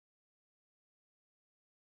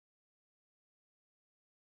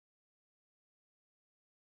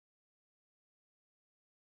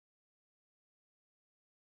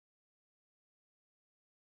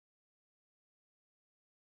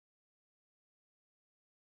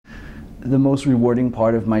The most rewarding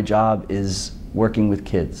part of my job is working with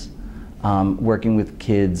kids. Working with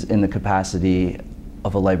kids in the capacity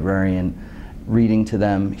of a librarian, reading to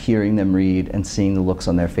them, hearing them read, and seeing the looks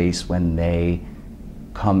on their face when they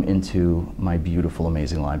come into my beautiful,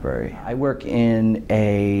 amazing library. I work in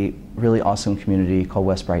a really awesome community called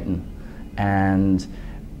West Brighton, and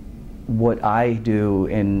what I do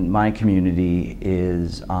in my community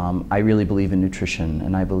is I really believe in nutrition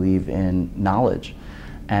and I believe in knowledge,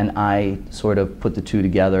 and I sort of put the two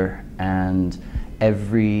together, and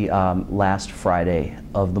every last Friday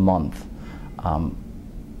of the month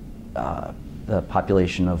the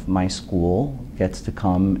population of my school gets to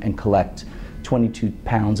come and collect 22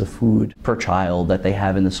 pounds of food per child that they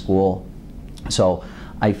have in the school. So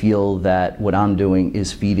I feel that what I'm doing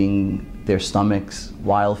is feeding their stomachs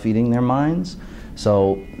while feeding their minds.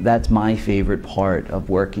 So that's my favorite part of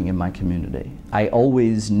working in my community. I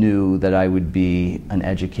always knew that I would be an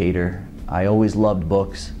educator. I always loved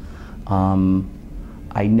books.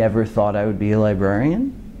 I never thought I would be a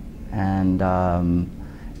librarian, and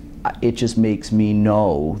it just makes me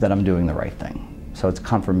know that I'm doing the right thing. So it's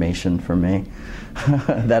confirmation for me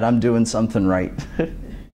that I'm doing something right.